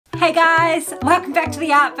Hey guys, welcome back to the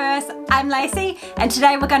Artverse. I'm Lacey and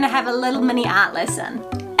today we're going to have a little mini art lesson.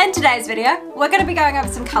 In today's video, we're going to be going over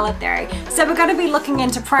some colour theory. So we're going to be looking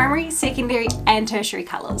into primary, secondary and tertiary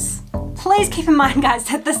colours. Please keep in mind guys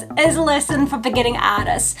that this is a lesson for beginning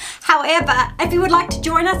artists. However, if you would like to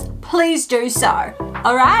join us, please do so.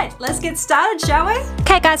 Alright, let's get started, shall we?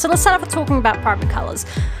 Okay guys, so let's start off with talking about primary colours.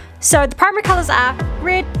 So the primary colours are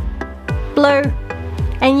red, blue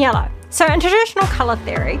and yellow. So in traditional colour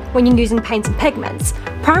theory, when you're using paints and pigments,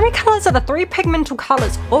 primary colours are the three pigmental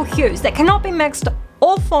colours or hues that cannot be mixed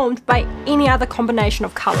or formed by any other combination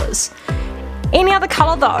of colours. Any other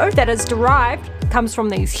colour though that is derived comes from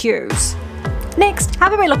these hues. Next, how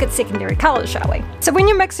about we look at secondary colours, shall we? So when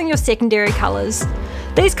you're mixing your secondary colours,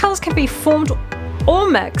 these colours can be formed or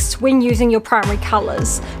mixed when using your primary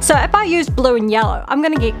colours. So if I use blue and yellow, I'm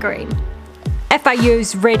going to get green. If I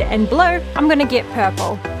use red and blue, I'm going to get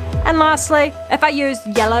purple. And lastly, if I use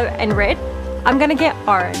yellow and red, I'm going to get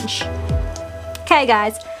orange. Okay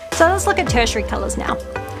guys, so let's look at tertiary colours now.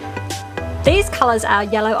 These colours are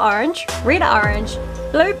yellow orange, red orange,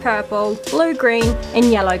 blue purple, blue green and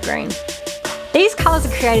yellow green. These colours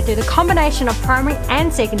are created through the combination of primary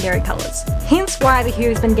and secondary colours, hence why the hue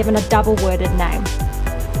has been given a double worded name.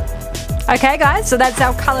 Okay guys, so that's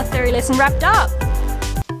our colour theory lesson wrapped up.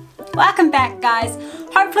 Welcome back guys.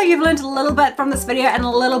 Hopefully you've learned a little bit from this video and a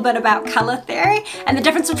little bit about colour theory and the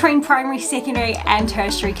difference between primary, secondary and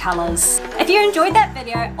tertiary colours. If you enjoyed that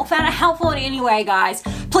video or found it helpful in any way guys,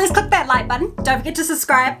 please click that like button, don't forget to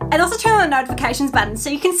subscribe and also turn on the notifications button so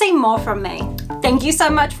you can see more from me. Thank you so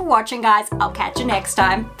much for watching guys, I'll catch you next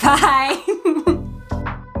time. Bye!